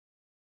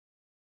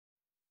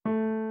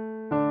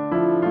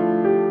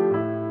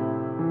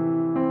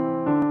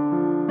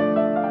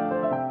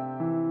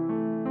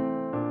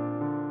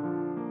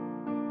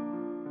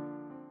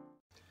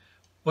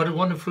What a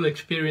wonderful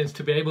experience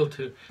to be able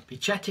to be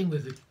chatting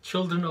with the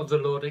children of the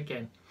Lord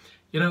again.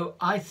 You know,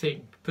 I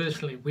think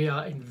personally we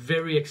are in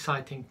very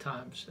exciting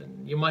times,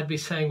 and you might be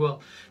saying, well,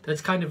 that's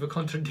kind of a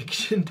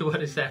contradiction to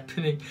what is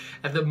happening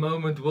at the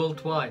moment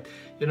worldwide.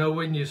 You know,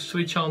 when you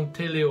switch on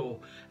telly or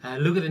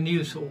look at the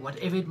news or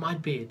whatever it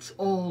might be, it's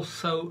all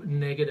so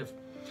negative.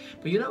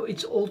 But you know,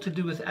 it's all to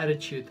do with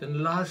attitude, and the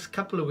last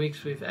couple of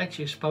weeks we've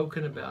actually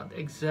spoken about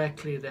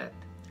exactly that,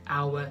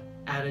 our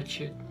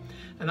attitude.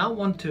 And I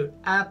want to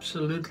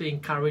absolutely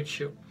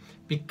encourage you,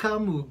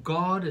 become who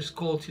God has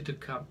called you to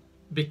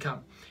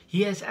become.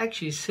 He has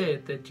actually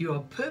said that you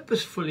are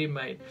purposefully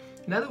made.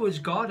 In other words,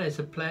 God has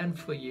a plan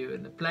for you,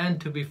 and a plan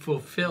to be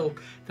fulfilled.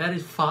 That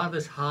is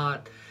Father's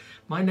heart.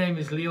 My name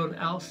is Leon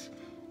Els,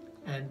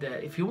 and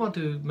if you want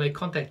to make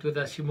contact with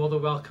us, you're more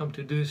than welcome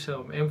to do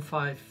so.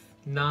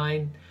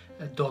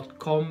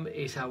 m59.com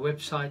is our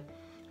website.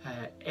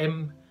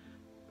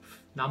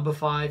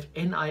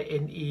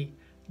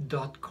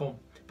 m5nine.com.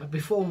 But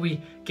before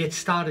we get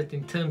started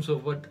in terms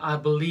of what I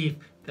believe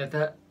that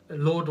the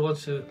Lord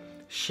wants to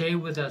share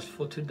with us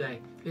for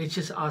today, let's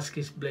just ask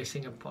His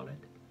blessing upon it.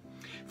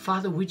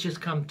 Father, we just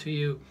come to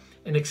you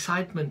in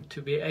excitement to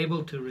be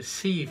able to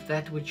receive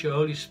that which your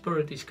Holy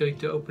Spirit is going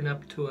to open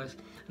up to us.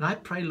 And I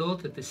pray, Lord,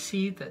 that the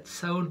seed that's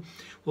sown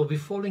will be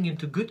falling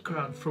into good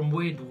ground from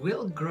where it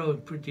will grow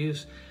and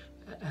produce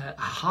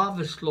a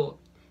harvest, Lord,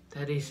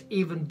 that is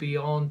even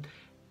beyond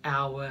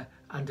our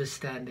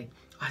understanding.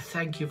 I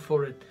thank you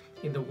for it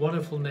in the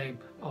wonderful name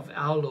of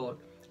our Lord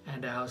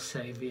and our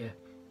Savior.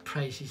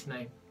 Praise His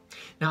name.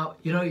 Now,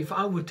 you know, if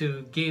I were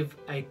to give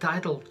a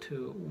title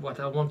to what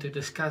I want to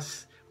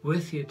discuss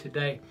with you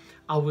today,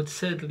 I would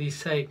certainly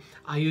say,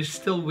 are you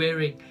still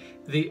wearing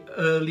the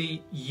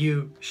early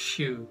you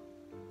shoe?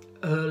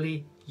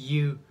 Early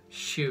you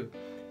shoe.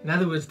 In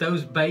other words,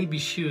 those baby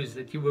shoes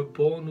that you were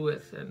born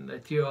with and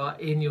that you are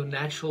in your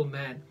natural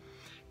man.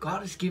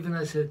 God has given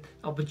us an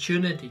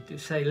opportunity to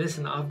say,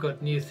 listen, I've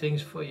got new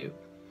things for you.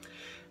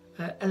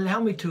 Allow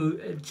me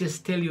to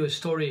just tell you a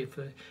story of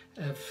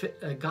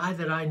a guy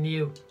that I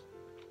knew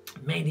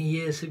many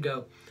years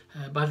ago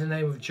by the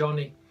name of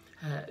Johnny.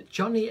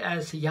 Johnny,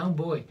 as a young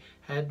boy,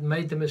 had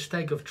made the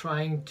mistake of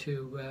trying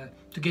to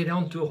get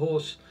onto a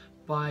horse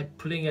by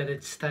pulling at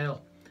its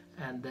tail.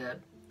 And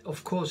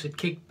of course it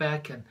kicked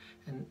back, and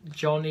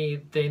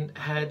Johnny then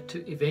had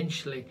to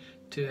eventually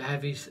to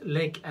have his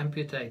leg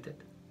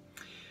amputated.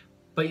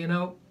 But you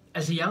know,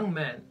 as a young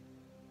man,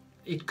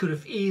 it could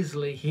have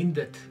easily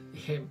hindered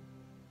him.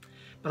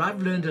 But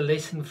I've learned a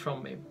lesson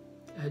from him.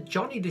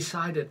 Johnny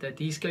decided that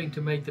he's going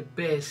to make the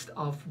best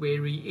of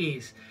where he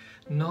is,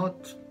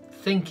 not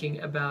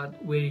thinking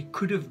about where he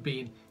could have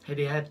been had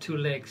he had two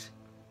legs.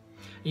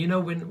 You know,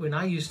 when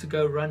I used to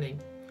go running,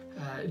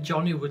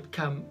 Johnny would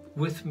come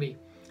with me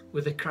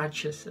with the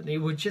crutches, and he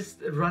would just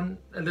run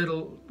a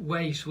little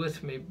ways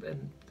with me,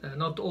 and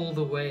not all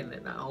the way, and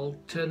then I'll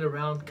turn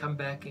around, come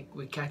back, and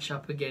we catch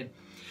up again.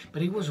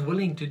 But he was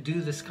willing to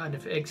do this kind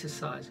of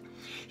exercise.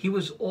 He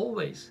was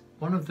always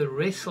one of the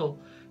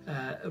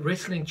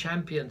wrestling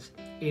champions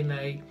in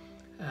a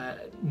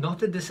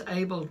not a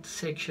disabled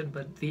section,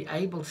 but the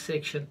able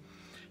section,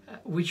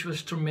 which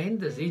was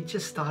tremendous. He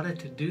just started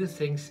to do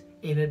things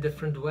in a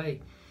different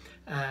way.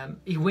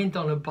 He went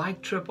on a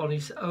bike trip on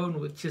his own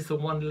with just the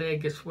one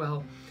leg as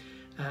well.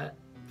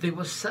 There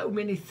were so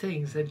many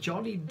things that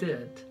Johnny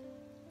did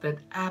that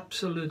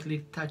absolutely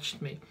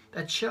touched me,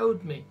 that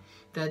showed me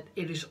that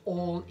it is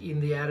all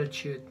in the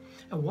attitude.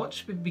 And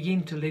once we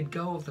begin to let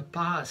go of the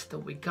past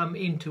and we come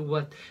into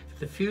what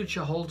the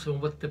future holds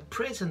and what the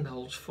present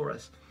holds for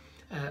us,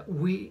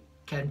 we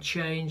can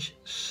change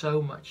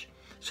so much.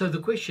 So the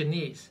question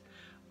is,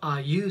 are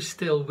you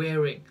still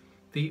wearing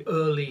the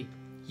early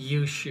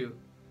you shoe?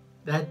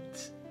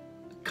 That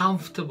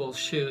comfortable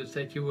shoes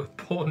that you were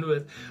born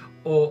with,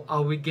 or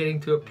are we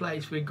getting to a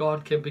place where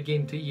God can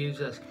begin to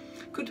use us?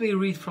 Could we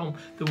read from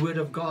the Word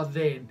of God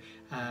then?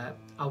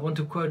 I want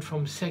to quote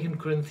from 2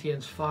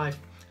 Corinthians 5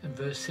 and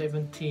verse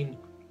 17.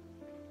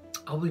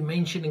 I'll be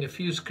mentioning a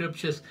few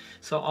scriptures,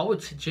 so I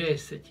would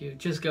suggest that you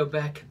just go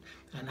back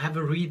and have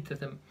a read to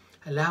them.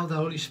 Allow the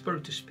Holy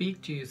Spirit to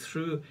speak to you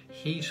through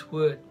His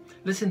Word.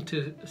 Listen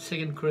to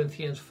 2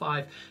 Corinthians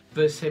 5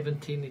 verse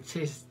 17. It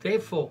says,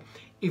 therefore,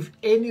 if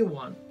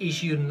anyone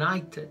is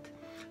united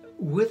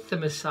with the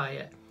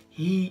Messiah,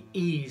 he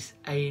is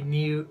a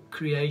new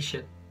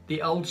creation.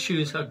 The old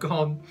shoes are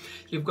gone.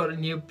 You've got a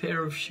new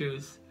pair of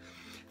shoes.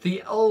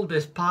 The old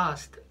is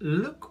past.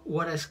 Look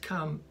what has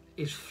come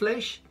is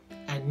flesh,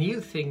 and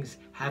new things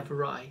have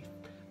arrived.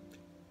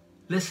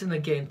 Listen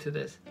again to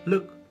this.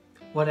 Look,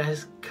 what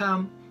has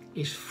come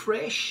is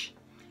fresh,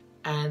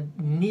 and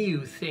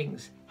new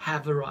things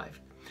have arrived.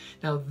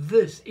 Now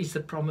this is the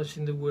promise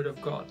in the Word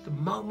of God. The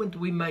moment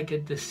we make a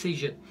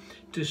decision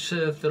to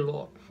serve the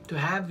Lord, to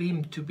have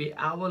Him to be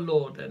our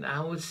Lord and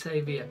our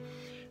Savior,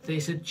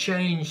 there's a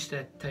change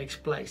that takes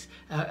place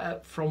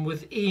from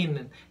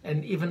within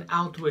and even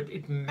outward.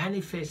 It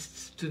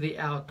manifests to the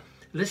out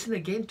Listen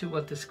again to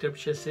what the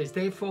scripture says.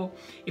 Therefore,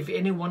 if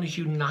anyone is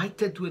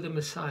united with the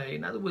Messiah,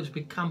 in other words,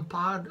 become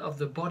part of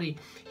the body,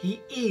 he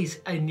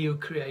is a new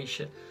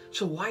creation.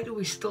 So why do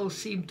we still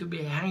seem to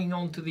be hanging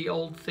on to the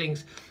old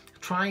things,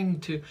 trying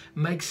to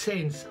make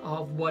sense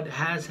of what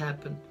has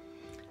happened?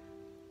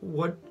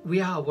 What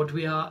we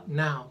are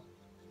now.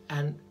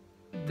 And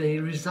the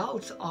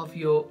results of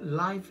your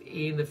life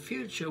in the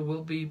future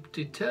will be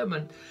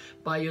determined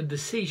by your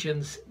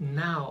decisions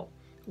now.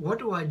 What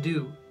do I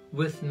do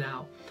with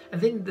now? And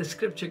then the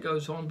scripture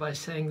goes on by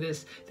saying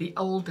this: the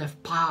old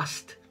have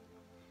passed.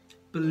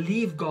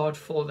 Believe God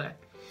for that.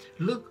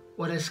 Look,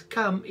 what has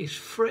come is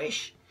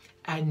fresh,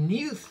 and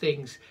new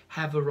things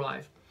have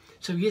arrived.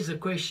 So here's the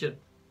question: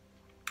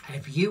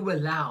 have you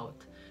allowed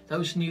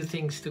those new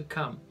things to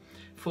come?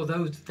 For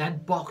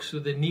that box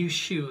with the new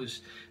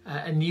shoes,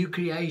 a new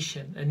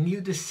creation, a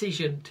new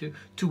decision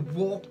to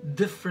walk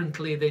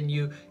differently than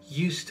you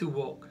used to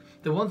walk.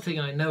 The one thing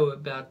I know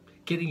about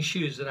getting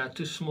shoes that are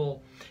too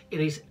small,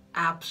 it is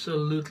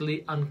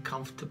absolutely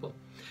uncomfortable.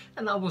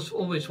 And I was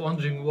always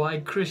wondering why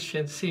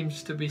Christians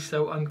seems to be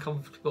so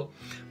uncomfortable.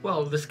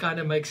 Well, this kind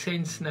of makes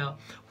sense now.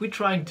 We're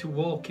trying to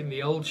walk in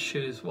the old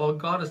shoes while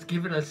God has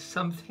given us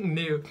something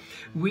new.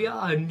 We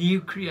are a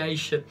new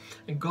creation,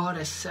 and God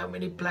has so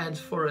many plans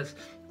for us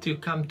to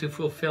come to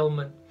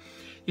fulfillment.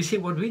 You see,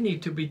 what we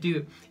need to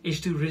do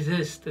is to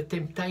resist the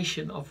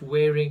temptation of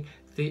wearing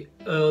the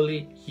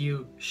early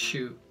you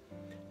shoe.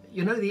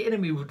 You know, the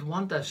enemy would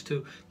want us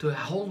to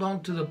hold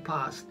on to the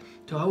past,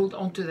 to hold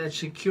on to that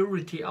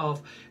security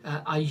of,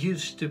 I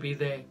used to be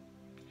there.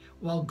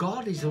 While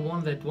God is the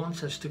one that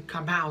wants us to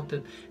come out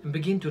and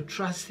begin to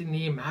trust in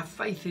Him, have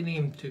faith in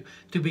Him,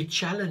 to be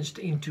challenged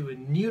into a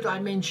new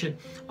dimension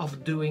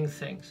of doing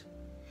things.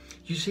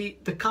 You see,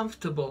 the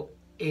comfortable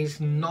is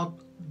not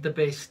the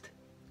best.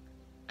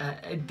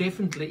 It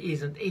definitely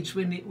isn't. It's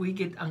when we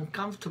get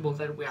uncomfortable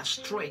that we are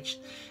stretched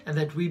and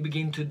that we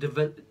begin to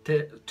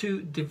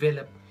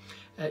develop.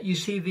 You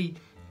see,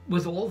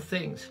 with all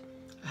things,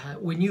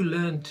 when you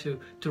learn to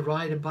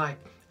ride a bike,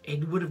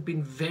 it would have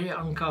been very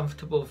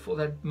uncomfortable for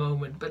that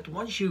moment. But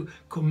once you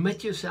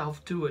commit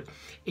yourself to it,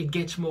 it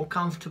gets more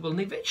comfortable,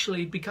 and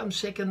eventually it becomes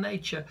second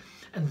nature.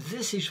 And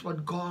this is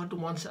what God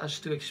wants us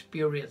to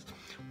experience.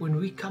 When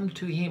we come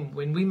to Him,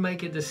 when we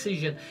make a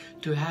decision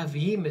to have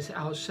Him as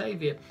our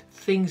Savior,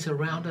 things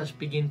around us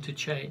begin to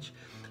change.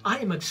 I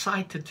am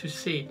excited to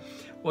see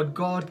what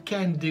God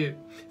can do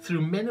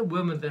through men and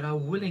women that are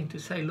willing to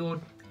say, Lord,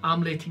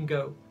 I'm letting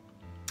go.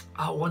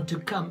 I want to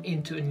come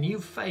into a new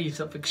phase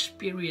of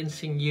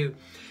experiencing You,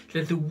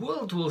 that the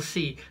world will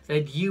see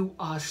that You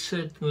are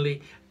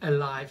certainly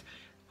alive.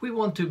 We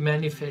want to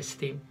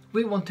manifest Him.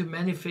 We want to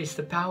manifest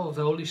the power of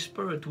the Holy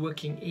Spirit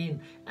working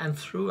in and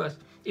through us.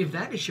 If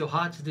that is your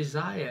heart's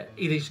desire,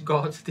 it is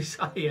God's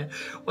desire.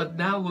 What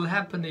now will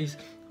happen is,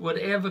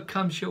 whatever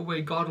comes your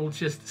way, God will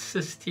just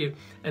assist you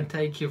and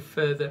take you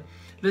further.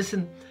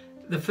 Listen,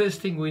 the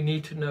first thing we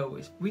need to know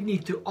is we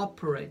need to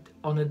operate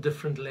on a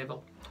different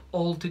level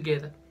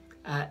altogether.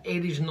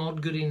 It is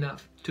not good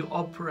enough to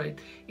operate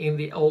in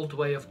the old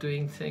way of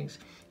doing things.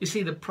 You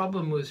see, the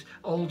problem with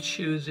old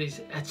shoes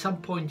is at some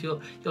point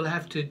you'll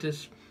have to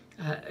just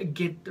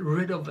get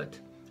rid of it,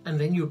 and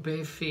then you're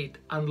bare feet,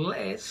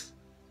 unless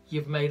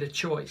you've made a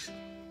choice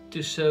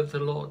to serve the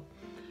Lord.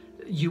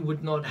 You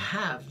would not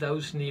have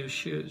those new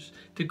shoes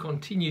to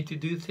continue to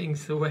do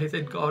things the way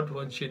that God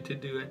wants you to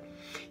do it.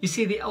 You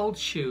see, the old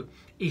shoe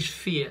is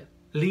fear,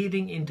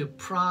 leading into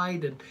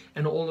pride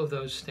and all of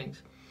those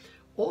things.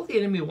 All the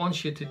enemy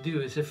wants you to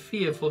do is a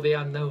fear for the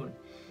unknown.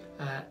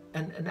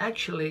 And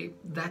actually,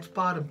 that's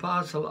part and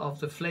parcel of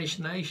the flesh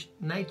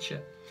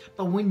nature.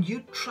 But when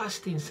you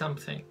trust in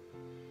something,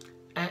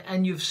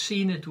 and you've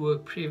seen it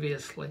work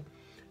previously,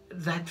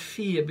 that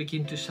fear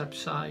begins to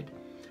subside.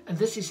 And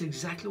this is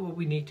exactly what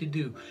we need to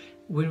do.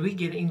 When we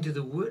get into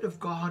the Word of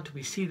God,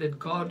 we see that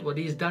God, what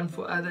He has done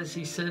for others,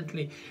 He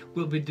certainly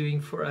will be doing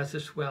for us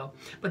as well.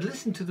 But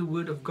listen to the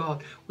Word of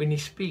God when He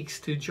speaks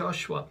to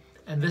Joshua,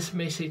 and this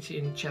message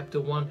in chapter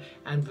 1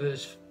 and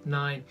verse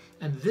 9.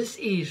 And this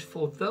is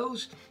for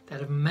those that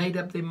have made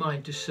up their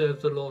mind to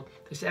serve the Lord.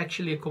 There's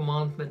actually a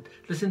commandment.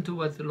 Listen to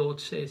what the Lord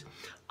says.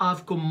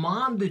 I've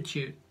commanded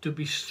you to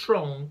be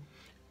strong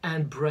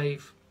and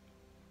brave.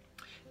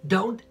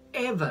 Don't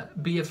ever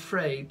be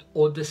afraid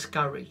or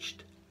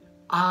discouraged.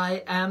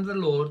 I am the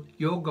Lord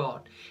your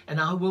God, and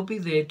I will be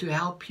there to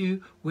help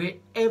you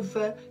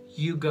wherever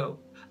you go.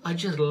 I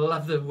just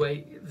love the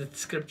way that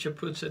Scripture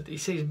puts it. It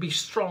says, be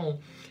strong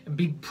and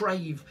be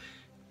brave.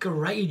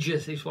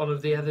 Courageous is one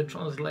of the other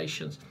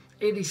translations.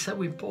 It is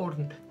so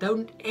important.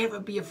 Don't ever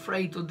be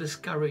afraid or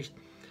discouraged.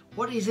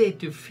 What is there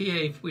to fear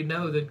if we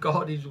know that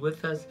God is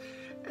with us?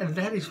 And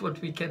that is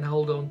what we can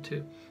hold on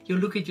to. You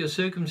look at your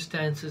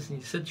circumstances and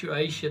your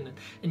situation,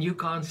 and you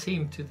can't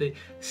seem to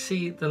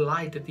see the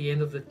light at the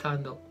end of the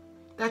tunnel.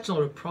 That's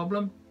not a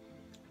problem.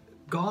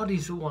 God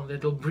is the one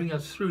that will bring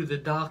us through the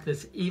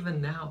darkness even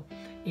now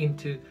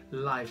into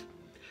life.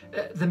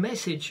 The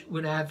message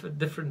would have a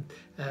different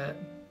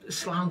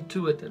slant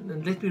to it.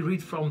 And let me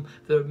read from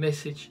the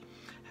message.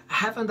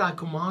 Haven't I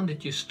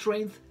commanded you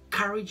strength,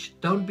 courage?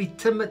 Don't be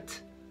timid.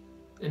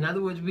 In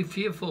other words, be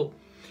fearful.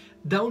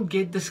 Don't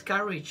get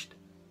discouraged.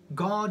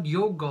 God,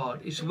 your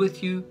God, is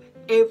with you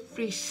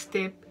every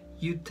step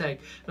you take.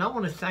 And I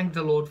want to thank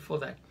the Lord for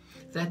that.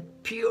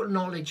 That pure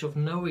knowledge of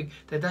knowing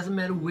that doesn't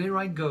matter where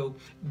I go,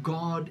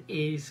 God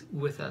is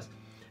with us.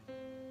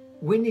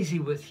 When is He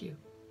with you?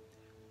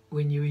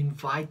 When you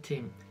invite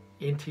Him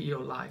into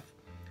your life.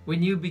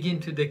 When you begin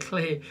to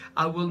declare,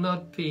 I will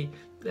not be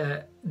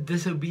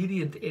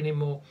disobedient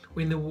anymore.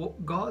 When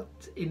God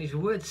in His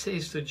word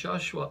says to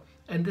Joshua,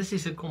 and this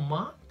is a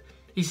command,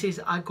 He says,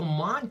 I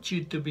command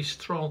you to be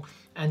strong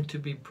and to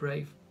be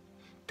brave.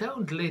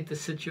 Don't let the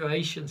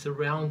situations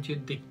around you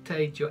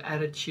dictate your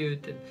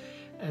attitude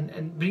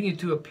and bring you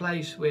to a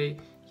place where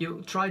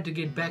you try to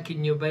get back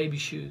in your baby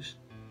shoes,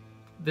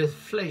 the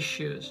flesh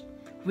shoes.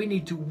 We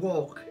need to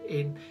walk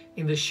in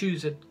the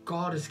shoes that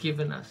God has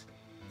given us.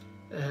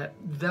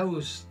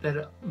 Those that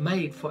are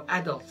made for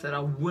adults that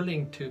are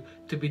willing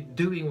to be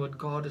doing what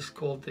God has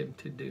called them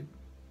to do.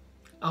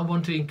 I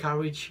want to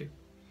encourage you.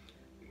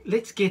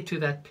 Let's get to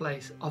that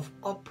place of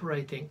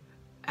operating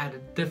at a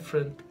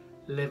different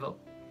level.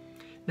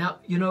 Now,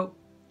 you know,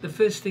 the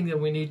first thing that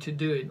we need to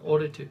do in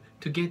order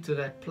to get to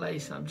that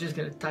place, I'm just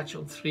going to touch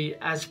on 3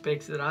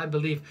 aspects that I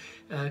believe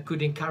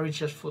could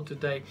encourage us for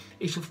today,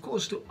 is of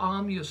course to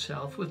arm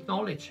yourself with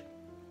knowledge.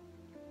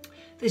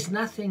 There's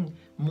nothing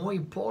more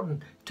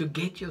important to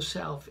get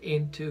yourself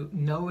into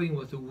knowing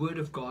what the Word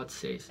of God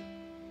says.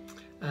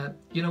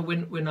 You know,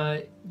 when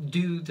I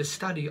do the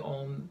study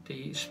on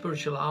the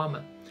spiritual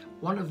armor,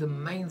 one of the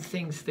main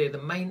things there, the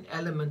main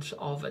elements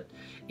of it,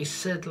 is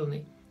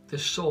certainly the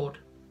sword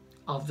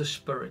of the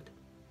Spirit.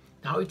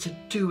 Now, it's a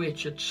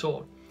two-edged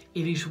sword.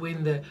 It is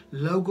when the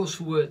Logos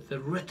word, the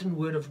written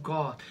word of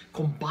God,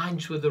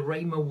 combines with the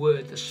Rhema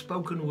word, the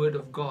spoken word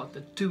of God,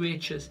 the 2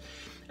 edges.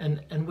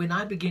 And when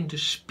I begin to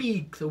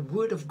speak the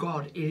word of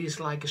God, it is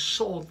like a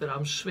sword that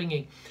I'm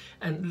swinging.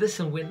 And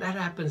listen, when that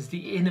happens,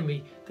 the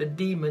enemy, the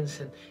demons,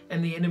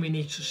 and the enemy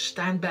needs to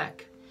stand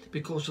back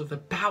because of the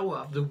power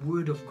of the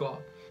word of God.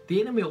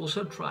 The enemy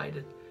also tried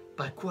it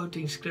by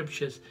quoting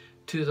scriptures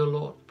to the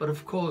Lord. But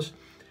of course,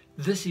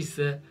 this is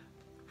the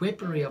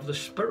weaponry of the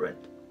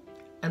Spirit.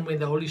 And when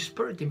the Holy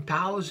Spirit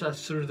empowers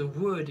us through the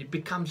Word, it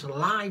becomes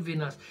alive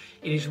in us.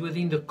 It is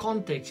within the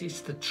context. It's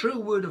the true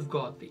Word of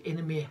God. The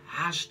enemy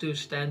has to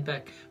stand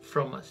back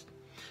from us.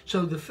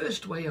 So the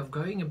first way of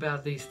going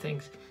about these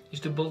things is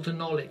to build a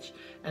knowledge.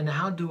 And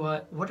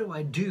what do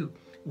I do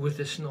with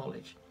this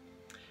knowledge?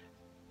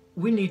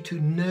 We need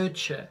to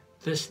nurture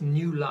this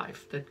new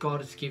life that God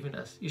has given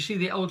us. You see,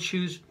 the old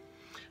shoes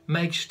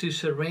makes to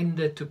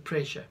surrender to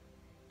pressure.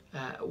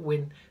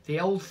 When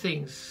the old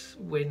things,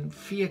 when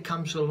fear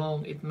comes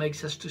along, it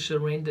makes us to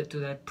surrender to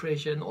that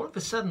pressure. And all of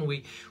a sudden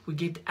we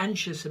get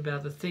anxious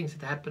about the things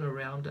that happen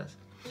around us.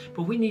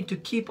 But we need to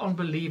keep on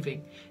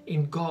believing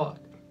in God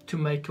to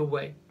make a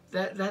way.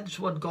 That's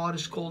what God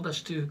has called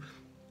us to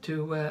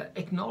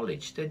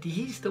acknowledge, that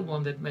He's the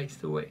one that makes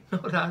the way,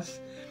 not us.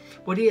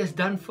 What He has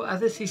done for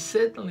others, He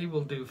certainly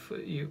will do for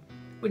you.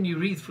 When you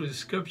read through the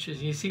scriptures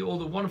and you see all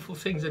the wonderful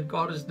things that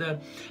God has done,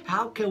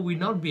 how can we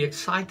not be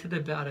excited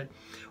about it?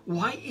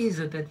 Why is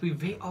it that we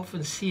very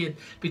often see it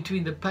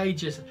between the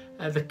pages,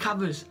 the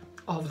covers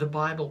of the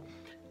Bible,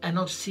 and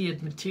not see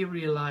it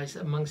materialize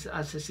amongst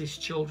us as His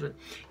children?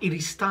 It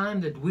is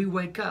time that we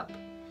wake up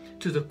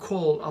to the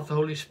call of the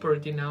Holy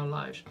Spirit in our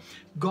lives.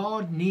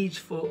 God needs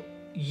for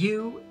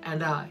you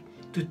and I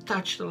to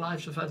touch the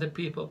lives of other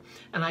people,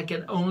 and I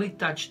can only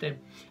touch them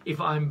if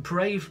I'm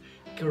brave,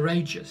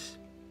 courageous,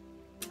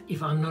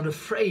 if I'm not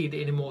afraid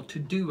anymore to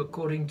do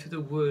according to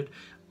the word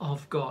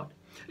of God.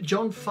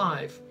 John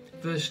 5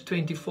 verse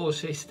 24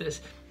 says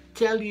this,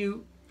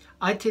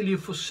 I tell you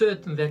for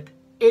certain that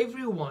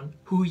everyone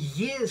who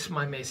hears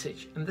my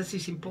message, and this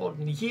is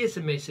important, hears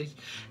the message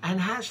and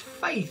has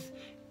faith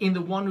in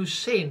the one who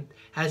sent,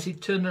 has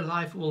eternal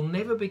life, will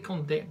never be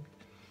condemned.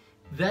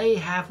 They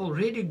have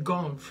already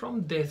gone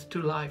from death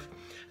to life.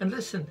 And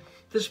listen,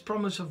 this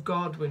promise of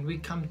God when we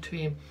come to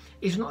Him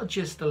is not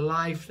just the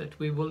life that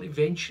we will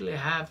eventually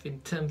have in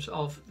terms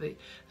of the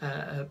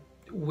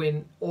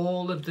when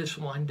all of this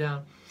wind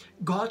down.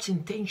 God's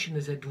intention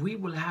is that we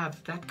will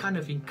have that kind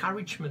of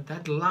encouragement,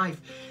 that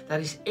life that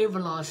is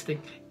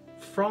everlasting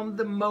from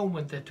the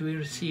moment that we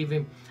receive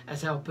Him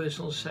as our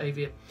personal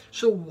Savior.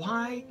 So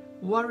why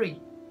worry?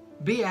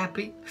 Be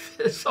happy,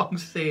 the song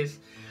says.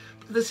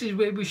 This is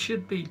where we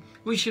should be.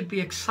 We should be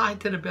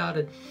excited about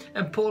it.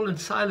 And Paul and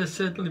Silas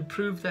certainly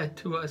proved that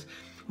to us.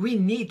 We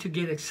need to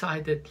get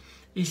excited.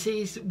 He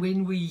says,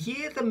 when we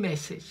hear the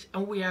message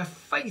and we have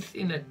faith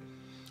in it,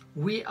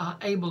 we are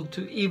able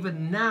to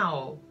even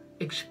now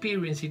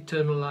experience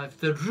eternal life.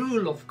 The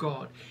rule of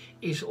God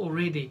is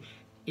already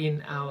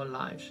in our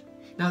lives.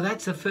 Now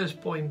that's the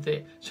first point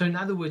there. So in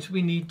other words,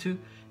 we need to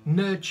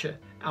nurture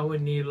our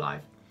new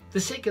life. The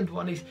second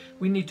one is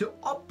we need to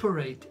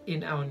operate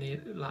in our new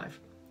life.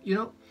 You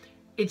know,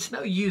 it's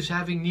no use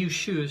having new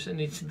shoes and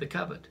it's in the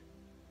cupboard.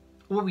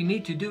 What we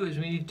need to do is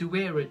we need to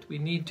wear it. We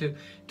need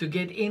to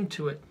get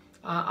into it.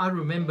 I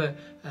remember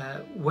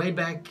way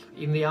back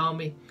in the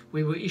army,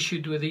 we were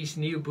issued with these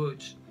new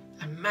boots.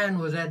 And man,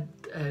 was that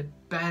a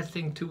bad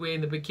thing to wear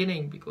in the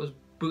beginning, because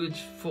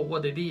boots, for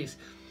what it is,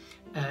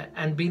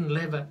 and being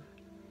leather,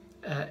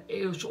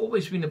 it's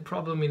always been a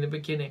problem in the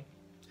beginning.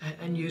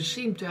 And you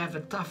seem to have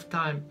a tough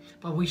time,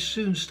 but we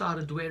soon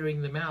started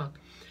wearing them out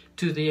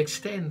to the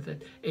extent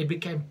that it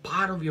became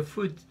part of your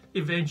foot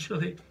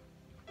eventually,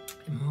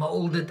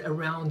 molded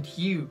around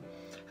you,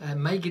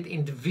 make it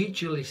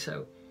individually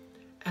so.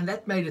 And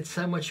that made it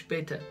so much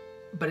better.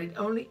 But it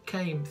only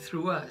came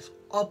through us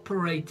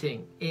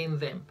operating in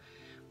them,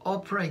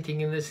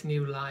 operating in this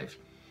new life.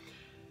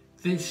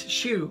 This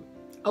shoe,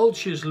 old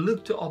shoes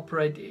look to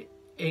operate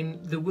in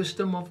the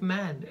wisdom of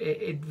man.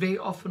 It very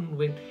often,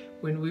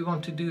 when we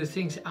want to do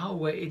things our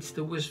way, it's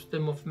the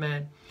wisdom of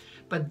man.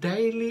 But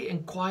daily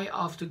inquire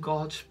after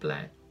God's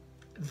plan.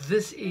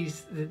 This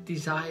is the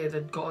desire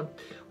that God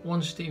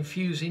wants to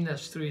infuse in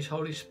us through His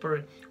Holy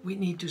Spirit. We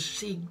need to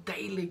seek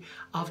daily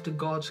after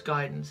God's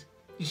guidance.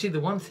 You see, the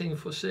one thing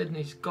for certain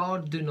is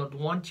God do not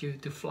want you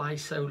to fly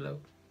solo.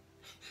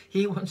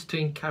 He wants to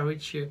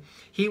encourage you.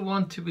 He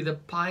wants to be the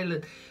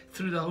pilot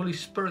through the Holy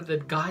Spirit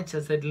that guides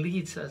us, that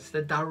leads us,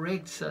 that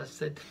directs us,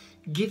 that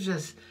gives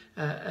us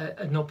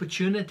an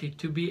opportunity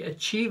to be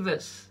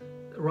achievers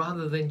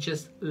rather than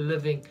just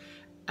living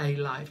a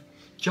life.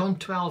 John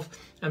 12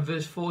 and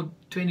verse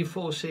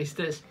 24 says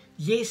this: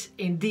 "Yes,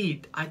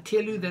 indeed, I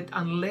tell you that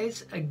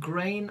unless a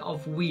grain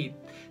of wheat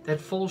that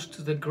falls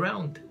to the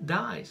ground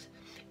dies,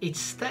 it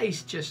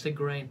stays just a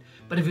grain.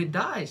 But if it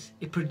dies,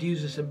 it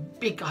produces a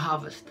big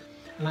harvest."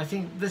 And I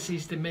think this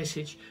is the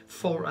message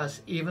for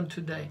us even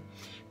today.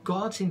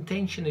 God's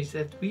intention is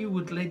that we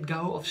would let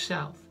go of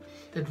self,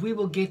 that we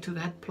will get to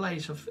that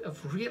place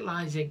of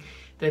realizing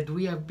that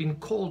we have been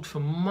called for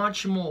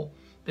much more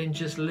than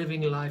just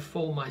living life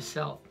for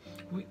myself.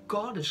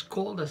 God has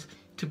called us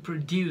to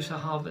produce a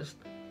harvest.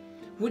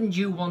 Wouldn't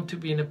you want to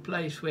be in a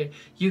place where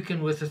you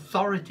can, with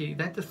authority,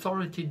 that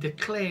authority,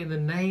 declare in the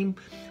name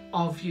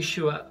of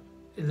Yeshua,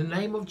 in the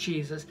name of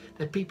Jesus,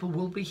 that people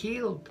will be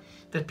healed,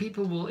 that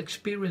people will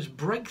experience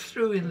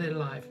breakthrough in their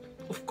life?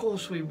 Of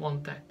course we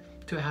want that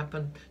to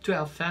happen to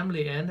our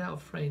family and our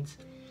friends.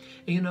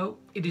 And you know,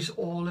 it is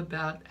all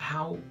about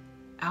how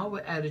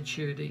our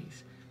attitude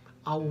is.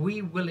 Are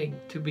we willing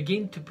to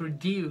begin to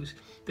produce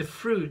the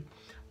fruit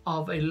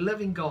of a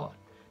living God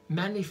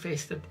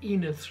manifested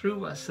in and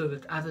through us so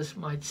that others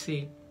might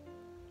see?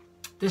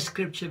 This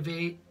scripture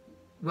very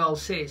well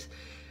says,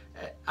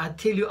 I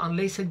tell you,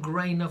 unless a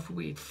grain of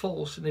wheat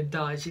falls and it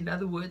dies. In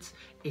other words,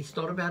 it's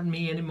not about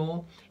me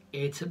anymore,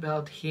 it's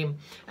about Him.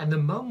 And the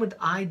moment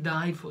I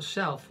die for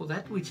self, for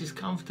that which is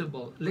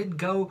comfortable, let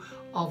go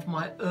of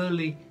my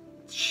early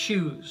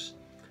shoes,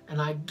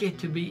 and I get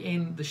to be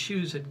in the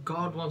shoes that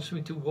God wants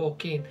me to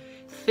walk in,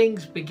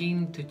 things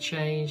begin to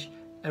change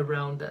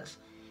around us.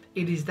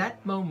 It is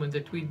that moment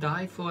that we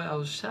die for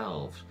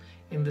ourselves,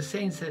 in the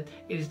sense that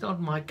it is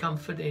not my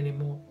comfort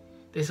anymore.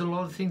 There's a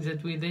lot of things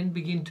that we then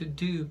begin to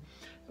do,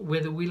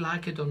 whether we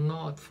like it or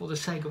not, for the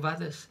sake of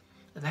others.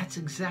 And that's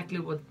exactly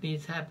what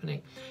needs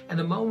happening. And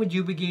the moment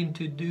you begin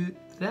to do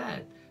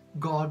that,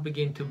 God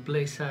begins to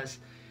bless us,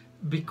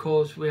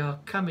 because we are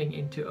coming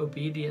into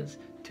obedience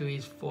to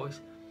His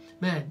voice.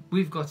 Man,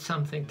 we've got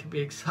something to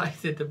be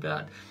excited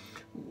about.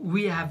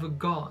 We have a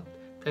God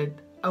that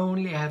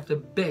only has the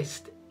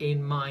best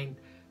in mind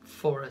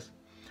for us.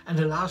 And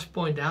the last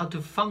point, how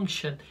to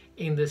function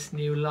in this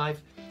new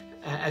life,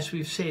 as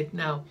we've said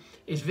now,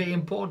 is very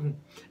important.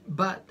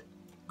 But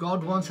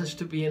God wants us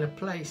to be in a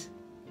place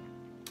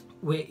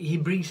where He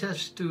brings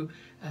us to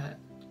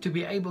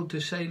be able to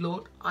say,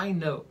 Lord, I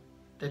know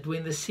that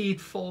when the seed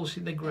falls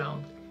in the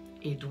ground,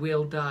 it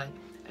will die,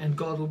 and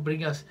God will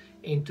bring us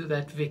into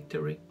that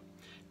victory.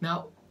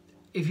 Now,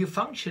 if you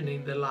function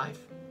in the life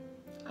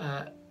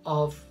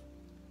of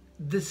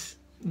this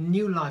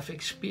new life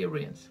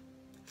experience,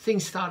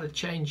 things started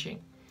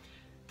changing.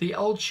 The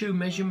old shoe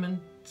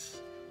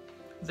measurements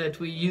that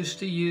we used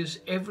to use,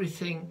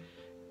 everything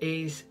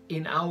is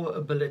in our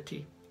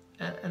ability.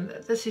 And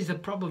this is a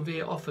problem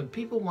very often.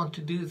 People want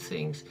to do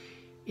things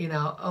in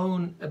our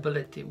own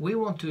ability. We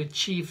want to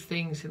achieve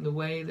things in the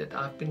way that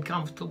I've been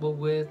comfortable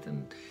with,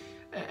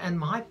 and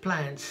my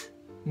plans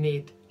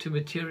need to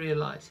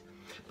materialize.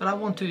 But I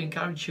want to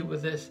encourage you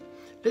with this.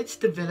 Let's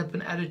develop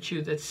an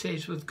attitude that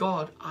says, with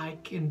God, I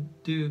can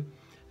do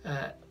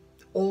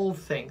all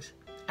things,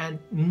 and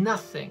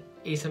nothing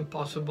is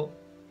impossible.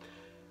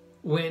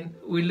 When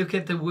we look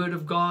at the Word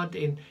of God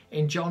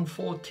in John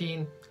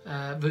 14,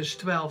 verse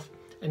 12,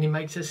 and He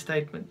makes a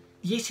statement,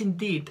 yes,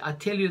 indeed, I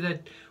tell you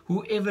that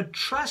whoever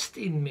trusts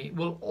in me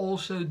will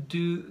also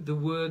do the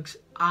works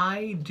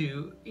I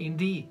do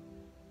indeed.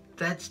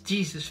 That's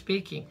Jesus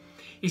speaking.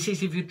 He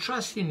says, if you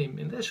trust in Him,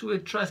 and this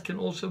word trust can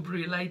also be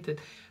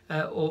related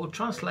or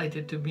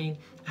translated to mean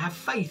have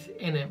faith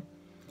in Him,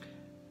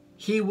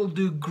 He will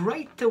do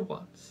greater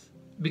ones,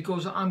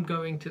 because I'm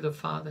going to the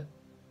Father.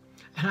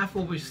 And I've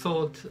always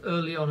thought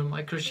early on in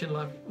my Christian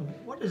life,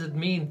 what does it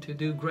mean to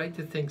do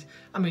greater things?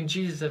 I mean,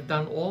 Jesus have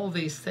done all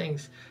these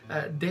things.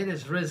 Dead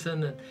has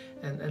risen,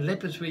 and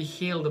lepers were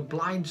healed, the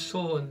blind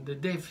saw, and the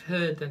deaf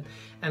heard,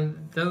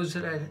 and those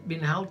that have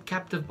been held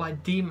captive by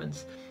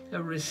demons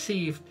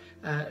received,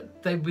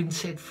 they've been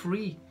set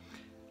free.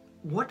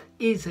 What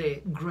is there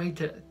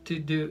greater to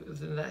do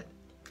than that?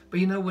 But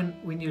you know,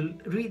 when you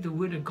read the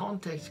word in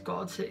context,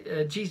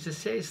 Jesus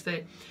says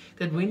that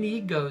when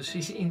he goes,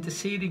 he's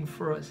interceding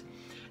for us.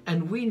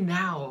 And we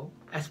now,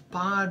 as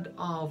part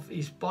of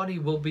his body,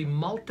 will be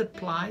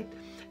multiplied,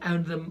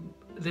 and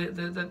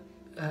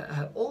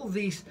all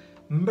these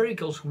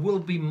miracles will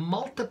be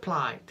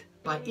multiplied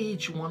by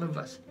each one of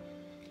us,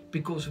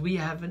 because we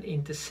have an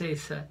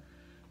intercessor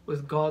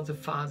with God the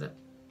Father.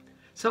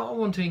 So I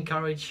want to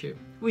encourage you.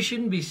 We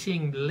shouldn't be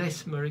seeing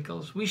less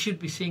miracles. We should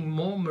be seeing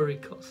more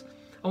miracles.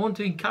 I want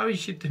to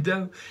encourage you to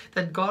know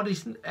that God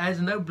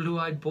has no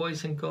blue-eyed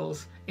boys and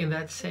girls in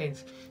that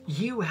sense.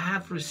 You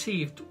have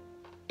received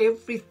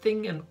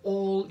everything and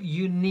all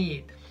you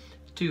need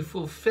to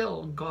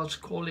fulfill God's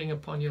calling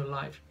upon your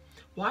life.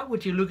 Why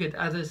would you look at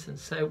others and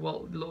say,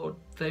 well, Lord,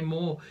 they're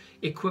more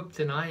equipped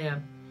than I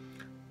am?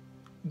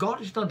 God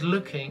is not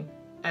looking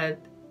at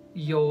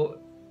your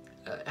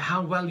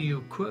how well you're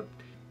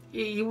equipped.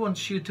 He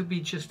wants you to be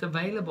just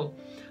available.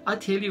 I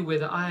tell you,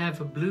 whether I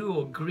have a blue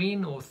or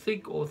green or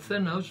thick or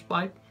thin hose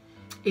pipe,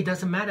 it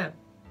doesn't matter.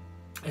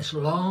 As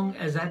long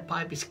as that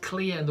pipe is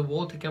clear and the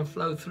water can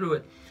flow through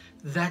it.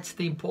 That's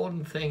the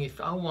important thing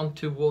if I want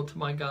to water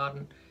my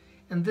garden.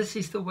 And this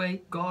is the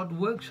way God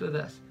works with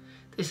us.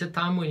 There's a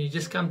time when you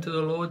just come to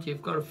the Lord,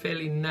 you've got a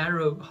fairly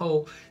narrow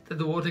hole that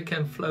the water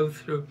can flow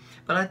through.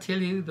 But I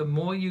tell you, the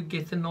more you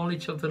get the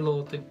knowledge of the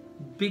Lord, the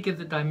bigger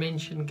the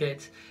dimension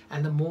gets,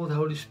 and the more the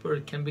Holy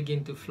Spirit can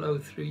begin to flow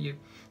through you.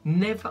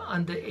 Never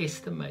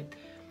underestimate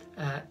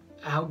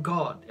how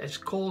God has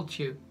called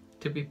you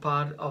to be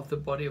part of the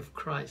body of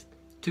Christ,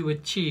 to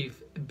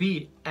achieve,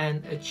 be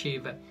an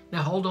achiever.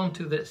 Now hold on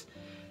to this.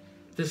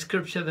 The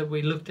scripture that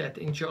we looked at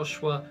in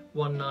Joshua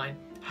 1:9.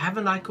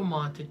 Haven't I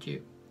commanded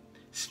you?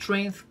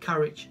 Strength,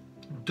 courage.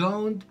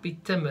 Don't be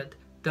timid.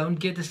 Don't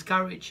get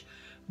discouraged.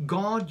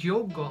 God,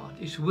 your God,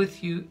 is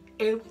with you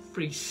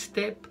every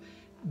step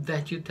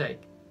that you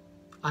take.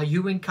 Are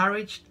you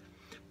encouraged?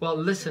 Well,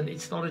 listen,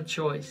 it's not a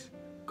choice.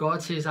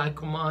 God says, I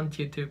command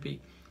you to be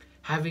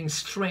having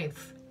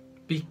strength,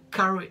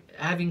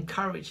 having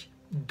courage.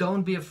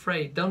 Don't be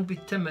afraid. Don't be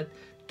timid.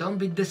 Don't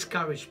be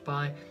discouraged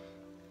by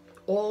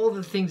all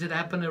the things that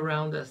happen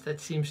around us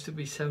that seems to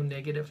be so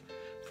negative.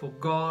 For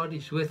God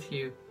is with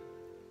you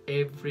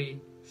every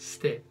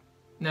step.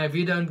 Now, if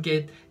you don't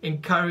get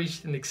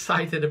encouraged and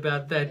excited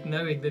about that,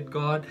 knowing that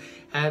God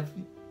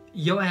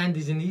your hand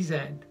is in his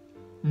hand,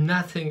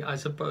 nothing, I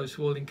suppose,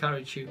 will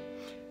encourage you.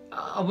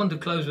 I want to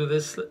close with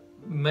this,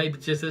 maybe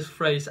just this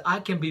phrase: I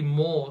can be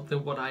more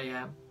than what I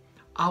am.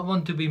 I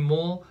want to be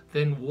more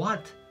than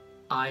what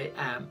I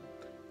am.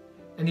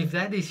 And if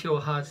that is your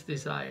heart's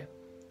desire,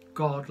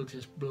 God will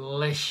just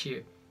bless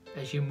you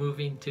as you move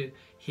into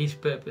his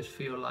purpose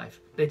for your life.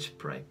 Let's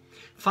pray.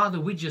 Father,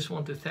 we just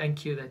want to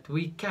thank you that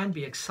we can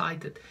be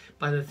excited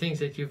by the things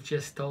that you've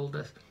just told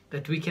us,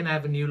 that we can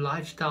have a new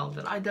lifestyle,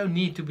 that I don't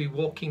need to be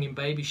walking in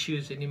baby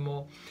shoes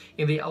anymore,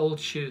 in the old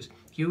shoes.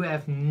 You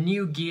have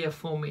new gear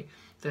for me,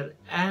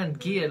 and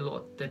gear,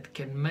 Lord, that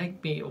can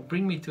make me or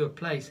bring me to a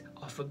place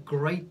of a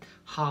great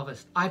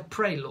harvest. I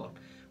pray, Lord,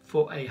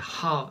 for a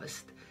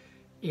harvest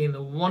in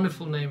the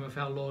wonderful name of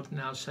our Lord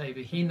and our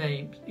Savior.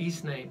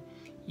 His name,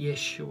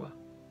 Yeshua.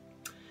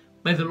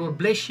 May the Lord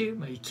bless you,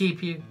 may he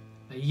keep you,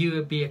 may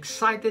you be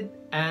excited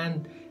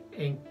and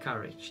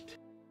encouraged.